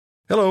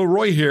Hello,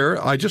 Roy here.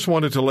 I just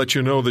wanted to let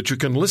you know that you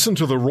can listen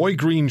to The Roy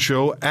Green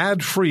Show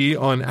ad-free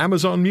on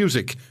Amazon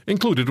Music,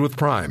 included with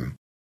Prime.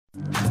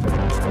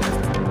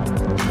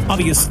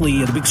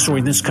 Obviously, the big story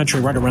in this country,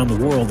 right around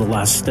the world the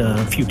last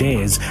few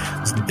days,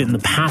 has been the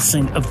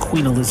passing of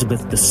Queen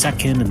Elizabeth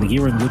II and the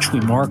year in which we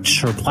marked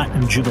her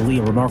Platinum Jubilee,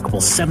 a remarkable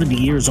 70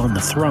 years on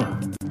the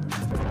throne.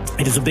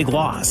 It is a big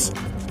loss,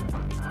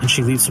 and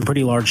she leaves some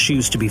pretty large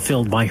shoes to be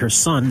filled by her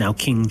son, now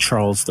King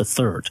Charles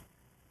III.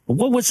 But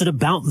what was it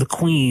about the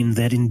Queen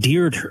that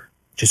endeared her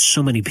to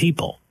so many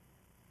people,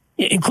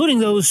 including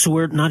those who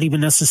were not even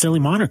necessarily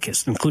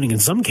monarchists, including in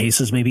some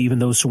cases maybe even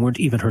those who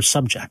weren't even her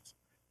subjects?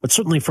 But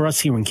certainly for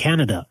us here in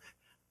Canada,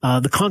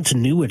 the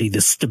continuity,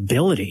 the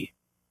stability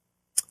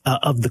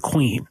of the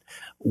Queen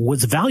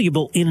was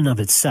valuable in and of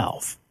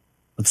itself.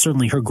 But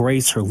certainly her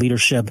grace, her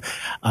leadership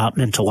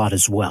meant a lot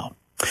as well.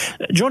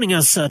 Joining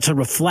us to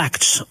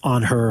reflect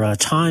on her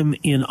time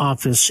in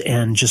office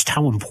and just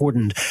how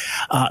important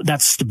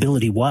that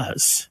stability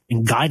was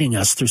in guiding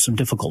us through some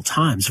difficult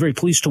times. Very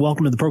pleased to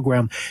welcome to the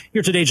program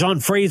here today John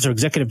Fraser,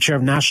 Executive Chair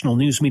of National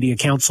News Media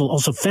Council,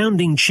 also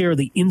founding chair of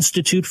the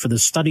Institute for the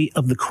Study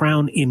of the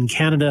Crown in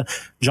Canada.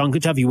 John,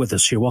 good to have you with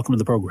us here. Welcome to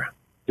the program.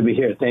 To be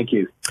here. Thank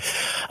you.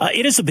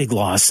 It is a big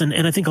loss, and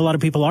I think a lot of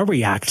people are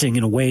reacting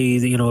in a way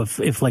that, you know,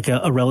 if like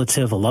a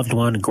relative, a loved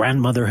one, a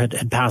grandmother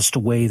had passed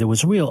away, there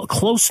was a real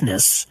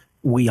closeness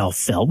we all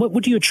felt.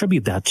 What do you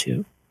attribute that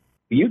to?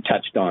 You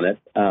touched on it.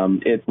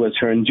 It was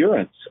her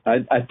endurance.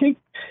 I think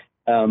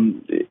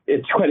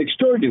it's quite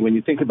extraordinary when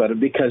you think about it,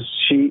 because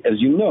she,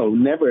 as you know,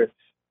 never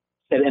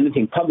said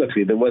anything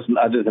publicly that wasn't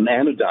other than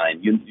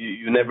anodyne.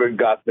 You never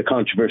got the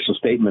controversial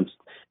statements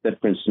that,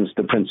 for instance,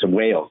 the Prince of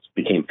Wales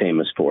became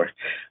famous for.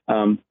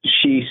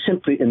 She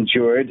simply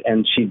endured,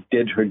 and she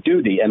did her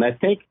duty. And I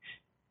think,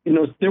 you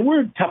know, there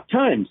were tough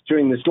times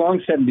during this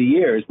long 70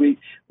 years.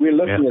 We're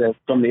looking at it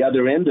from the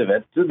other end of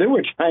it. So there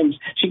were times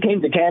she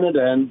came to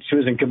Canada, and she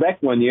was in Quebec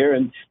one year,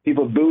 and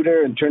people booed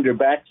her and turned their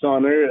backs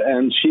on her.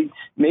 And she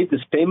made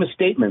this famous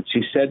statement.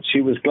 She said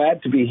she was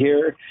glad to be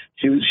here.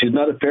 She's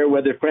not a fair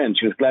weather friend.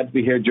 She was glad to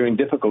be here during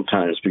difficult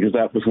times, because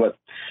that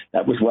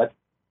was what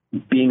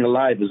being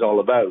alive is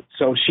all about.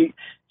 So she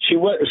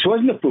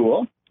wasn't a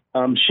fool.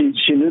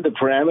 She knew the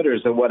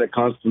parameters of what a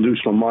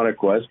constitutional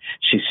monarch was.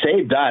 She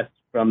saved us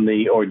from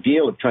the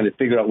ordeal of trying to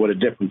figure out what a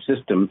different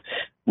system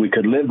we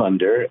could live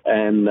under.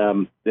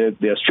 And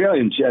the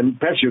Australians, and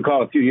perhaps you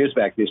recall a few years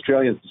back, the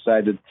Australians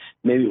decided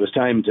maybe it was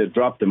time to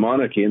drop the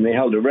monarchy, and they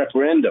held a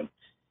referendum.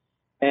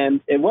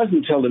 And it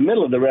wasn't until the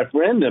middle of the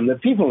referendum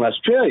that people in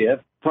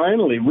Australia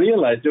finally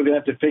realized they were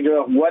going to have to figure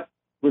out what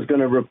was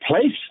going to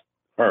replace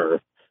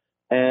her.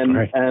 And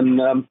right.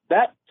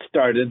 That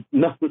started,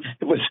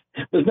 it was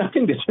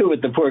nothing to do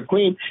with the poor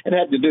Queen. It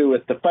had to do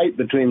with the fight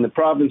between the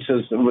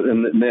provinces,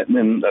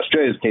 in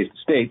Australia's case, the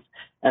states,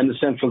 and the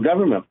central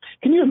government.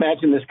 Can you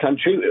imagine this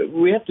country?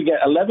 We have to get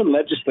 11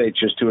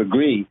 legislatures to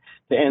agree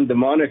to end the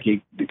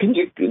monarchy. Can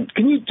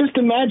you just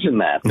imagine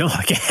that? No,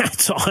 I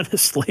can't,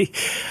 honestly.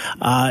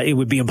 It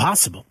would be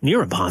impossible,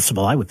 near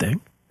impossible, I would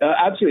think.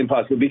 Absolutely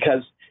impossible,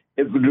 because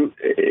at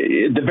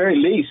the very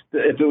least,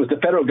 if it was the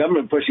federal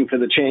government pushing for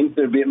the change,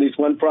 there'd be at least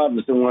one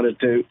province that wanted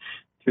to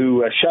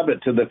shove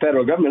it to the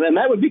federal government, and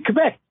that would be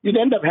Quebec. You'd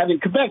end up having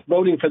Quebec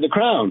voting for the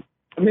crown.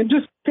 I mean,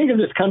 just think of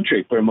this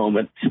country for a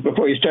moment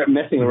before you start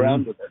messing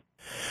around with it.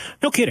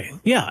 No kidding.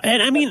 Yeah.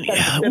 And I mean,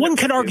 one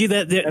could argue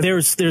that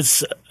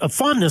there's a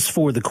fondness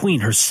for the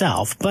Queen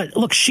herself, but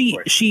look,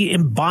 she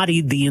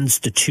embodied the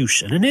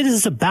institution, and it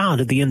is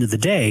about, at the end of the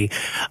day,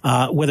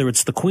 whether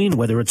it's the Queen,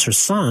 whether it's her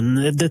son,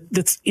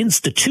 that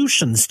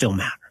institutions still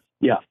matter.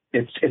 Yeah.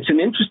 It's an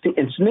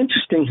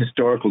interesting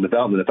historical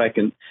development.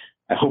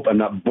 I hope I'm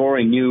not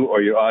boring you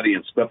or your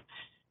audience, but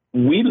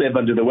we live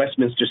under the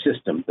Westminster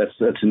system. That's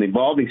an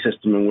evolving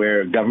system in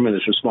where government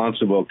is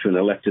responsible to an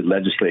elected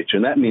legislature,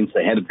 and that means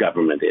the head of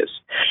government is.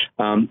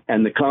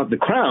 And the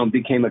crown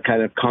became a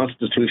kind of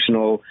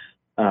constitutional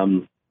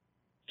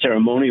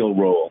ceremonial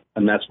role,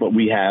 and that's what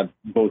we have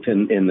both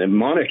in the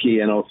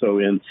monarchy and also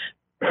in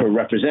her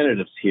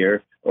representatives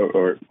here,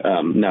 or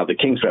now the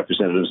King's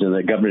representatives and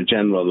the Governor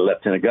General and the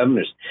Lieutenant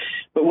Governors.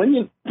 But for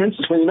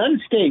instance, when the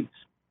United States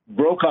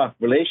broke off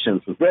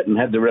relations with Britain,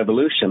 had the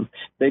revolution,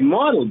 they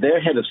modeled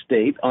their head of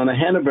state on a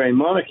Hanoverian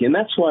monarchy. And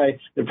that's why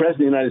the President of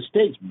the United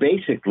States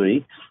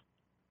basically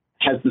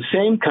has the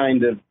same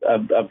kind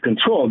of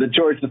control that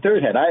George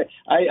III had.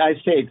 I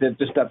say that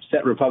just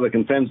upset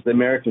Republican friends, the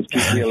Americans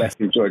keep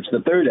re-electing George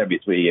III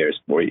every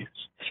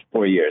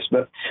 4 years.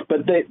 But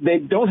they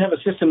don't have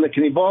a system that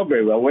can evolve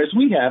very well, whereas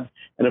we have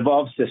an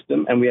evolved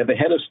system, and we have a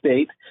head of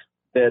state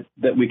that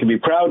we can be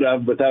proud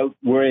of without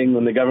worrying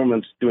when the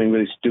government's doing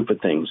really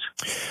stupid things.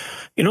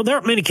 You know, there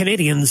aren't many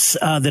Canadians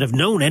that have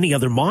known any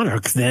other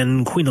monarch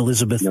than Queen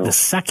Elizabeth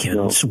II.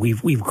 No.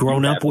 We've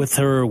grown up with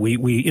her.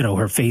 We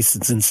her face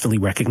is instantly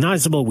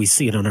recognizable. We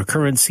see it on our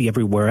currency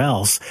everywhere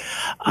else.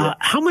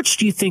 How much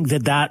do you think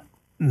that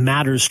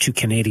matters to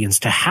Canadians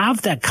to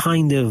have that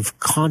kind of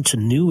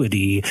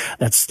continuity,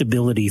 that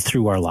stability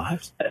through our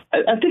lives?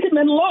 I think it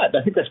meant a lot.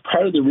 I think that's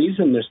part of the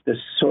reason there's this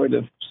sort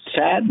of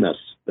sadness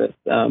that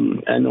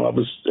I know I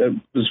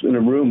was in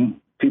a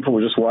room. People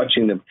were just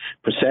watching the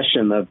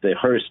procession of the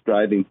hearse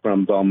driving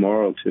from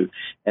Balmoral to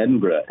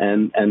Edinburgh,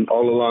 and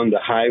all along the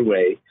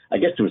highway, I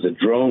guess there was a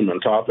drone on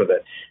top of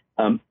it.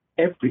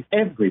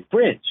 Every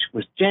bridge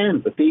was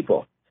jammed with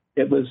people.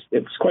 It was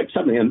quite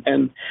something,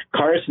 and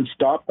cars had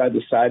stopped by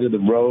the side of the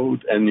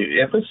road, and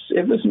it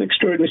was an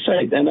extraordinary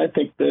sight. And I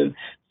think the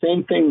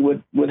same thing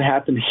would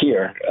happen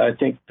here. I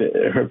think that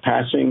her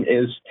passing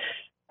is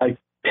a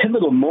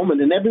pivotal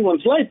moment in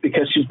everyone's life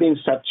because she's been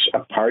such a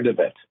part of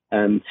it.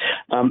 And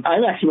I'm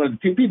actually one of the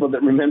few people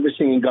that remember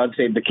singing "God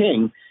Save the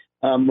King"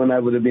 when I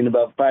would have been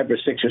about 5 or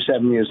 6 or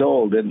 7 years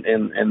old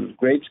in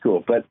grade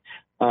school. But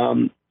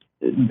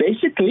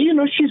basically,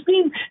 she's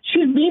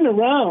been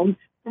around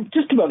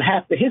just about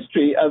half the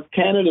history of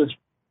Canada's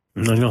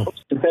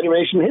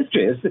Confederation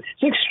history. It's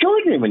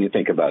extraordinary when you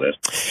think about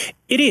it.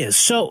 It is.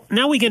 So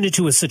now we get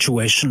into a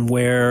situation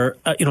where,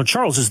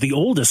 Charles is the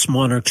oldest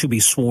monarch to be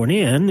sworn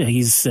in.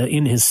 He's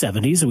in his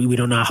 70s. We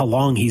don't know how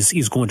long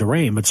he's going to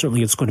reign, but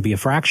certainly it's going to be a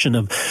fraction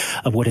of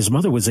what his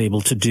mother was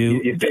able to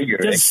do. You figure,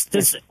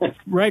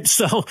 right?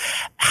 So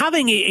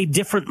having a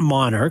different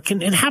monarch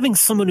and having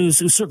someone who's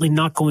certainly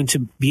not going to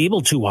be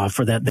able to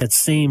offer that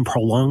same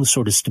prolonged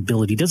sort of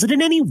stability, does it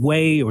in any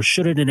way, or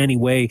should it in any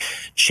way,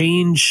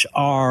 change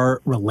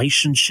our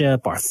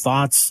relationship, our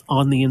thoughts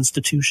on the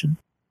institution?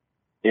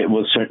 It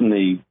will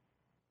certainly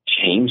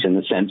change in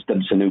the sense that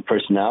it's a new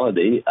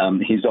personality.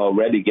 He's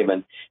already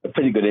given a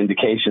pretty good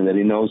indication that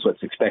he knows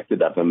what's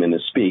expected of him in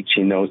his speech.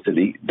 He knows that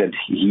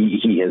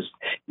he has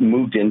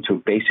moved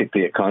into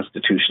basically a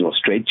constitutional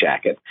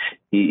straitjacket.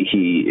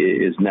 He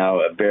is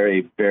now a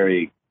very,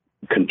 very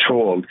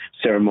controlled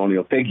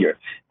ceremonial figure.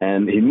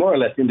 And he more or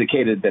less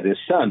indicated that his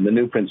son, the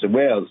new Prince of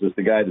Wales, was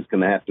the guy that's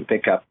going to have to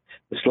pick up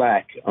the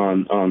slack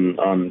on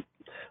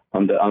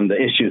the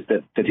issues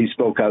that he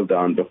spoke out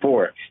on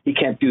before. He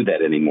can't do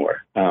that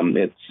anymore.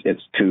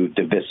 It's too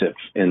divisive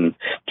in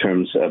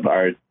terms of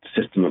our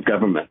system of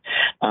government.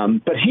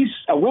 But he's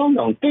a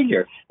well-known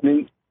figure. I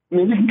mean,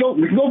 we can go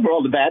over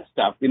all the bad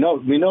stuff. We know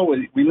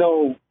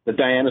the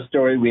Diana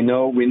story. We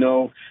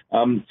know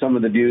some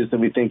of the views that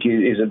we think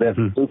he's a bit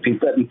loopy.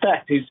 But in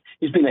fact,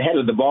 he's been ahead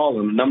of the ball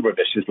on a number of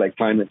issues like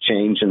climate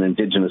change and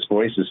Indigenous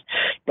voices.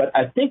 But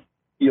I think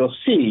you'll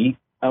see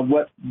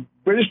what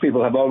British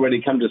people have already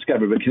come to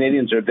discover, but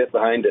Canadians are a bit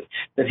behind it,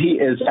 that he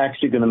is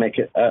actually going to make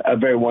it a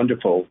very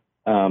wonderful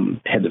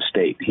head of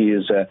state. He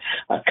is a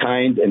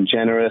kind and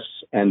generous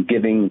and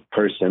giving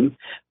person,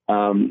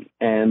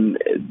 and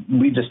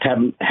we just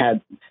haven't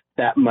had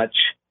that much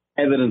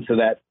evidence of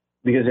that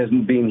because he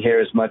hasn't been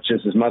here as much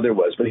as his mother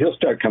was. But he'll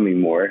start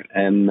coming more,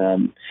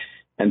 and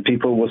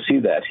people will see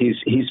that.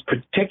 He's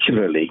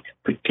particularly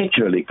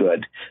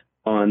good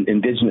on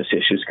Indigenous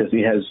issues because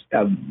he has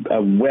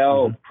a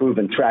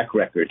well-proven track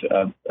record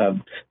of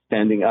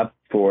standing up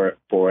for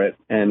it,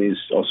 and he's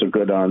also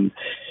good on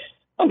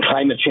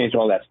climate change,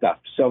 all that stuff.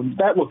 So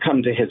that will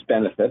come to his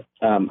benefit,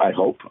 I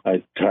hope,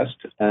 I trust,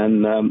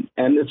 and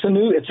it's a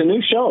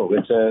new show.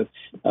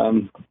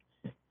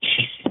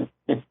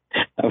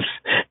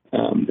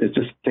 It's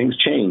just things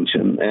change,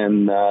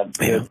 and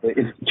the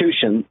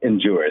institution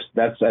endures.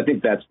 I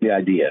think that's the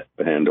idea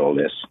behind all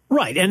this.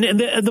 Right, and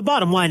the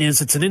bottom line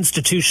is it's an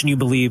institution you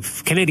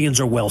believe Canadians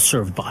are well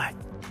served by.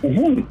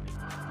 Mm-hmm.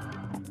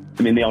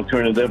 I mean, the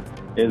alternative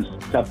is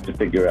tough to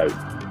figure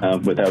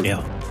out without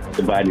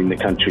dividing the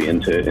country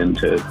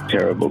into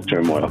terrible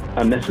turmoil,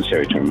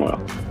 unnecessary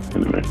turmoil.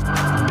 Anyway.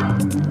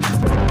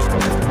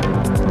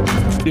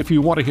 If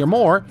you want to hear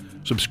more,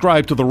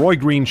 subscribe to The Roy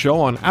Green Show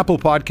on Apple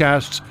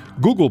Podcasts,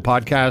 Google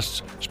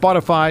Podcasts,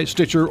 Spotify,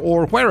 Stitcher,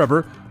 or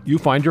wherever you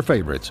find your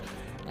favorites.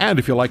 And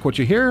if you like what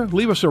you hear,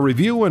 leave us a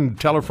review and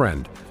tell a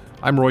friend.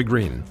 I'm Roy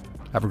Green.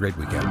 Have a great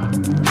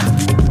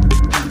weekend.